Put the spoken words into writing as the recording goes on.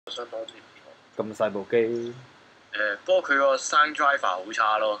相當之唔錯。咁細部機。不過佢個 sound driver 好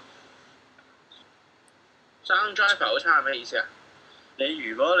差咯。sound driver 好差係咩意思啊？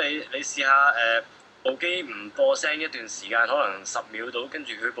如果你試下部機唔播聲一段時間，可能10秒到，跟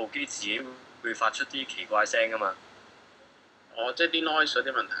住佢部機自己會發出啲奇怪聲噶嘛。哦，即係啲 noise 嗰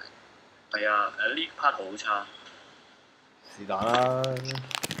啲問題。係啊，呢 part 好差。是但啦。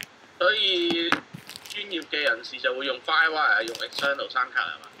所以專業嘅人士就會用 Firewire 用 external sound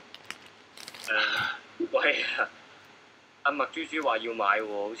card 係嘛？喂啊！阿麥豬豬話要買喎，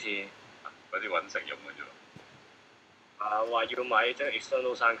好似嗰啲揾食用嘅啫。話要買張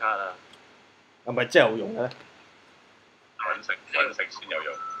external sound card啊！係咪真係有用嘅咧？揾食先有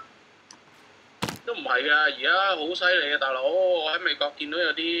用。都唔係㗎，而家好犀利啊，大佬！我喺美國見到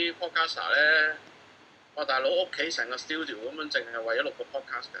有啲 podcaster 咧，我大佬屋企成個 studio 咁樣，淨係為咗錄個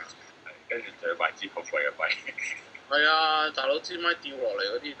podcast 㗎。跟住仲要買支好貴嘅幣。係啊，大佬支咪掉落嚟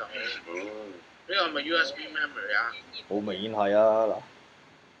嗰啲就。呢個係咪 USB memory 啊？好明顯係啊嗱。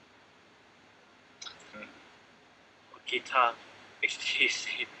吉他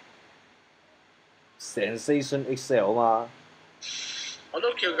HTC Sensation XL 嘛。我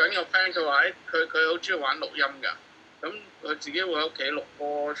都叫緊個 friend，佢話佢好中意玩錄音㗎，咁佢自己會喺屋企錄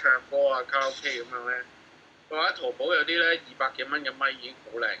歌、唱歌啊、卡拉 OK 咁樣咧。佢話喺淘寶有啲咧200幾蚊嘅咪已經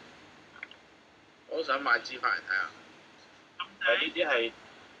好靚，我都想買支翻嚟睇下。呢啲係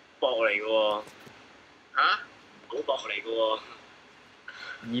薄嚟嘅喎。嚇？好薄嚟嘅喎。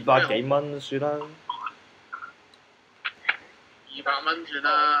200幾蚊算啦。200蚊算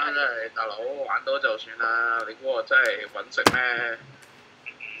啦，真係大佬玩到就算啦。你估我真係揾食咩？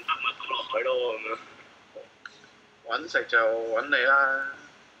唔得咪倒落海咯咁樣。揾食就揾你啦。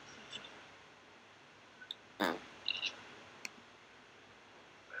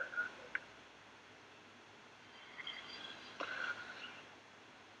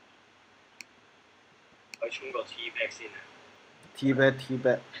去沖個 tea bag 先啊 ！tea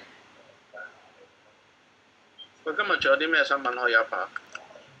bag。喂，今日仲有啲咩新聞可以噏下？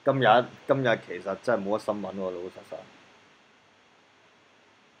今日其實真係冇乜新聞喎，老老實實。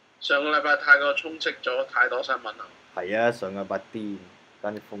上個禮拜太過充斥咗太多新聞啦。係啊，上個禮拜癲，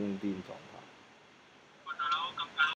簡直瘋癲狀態。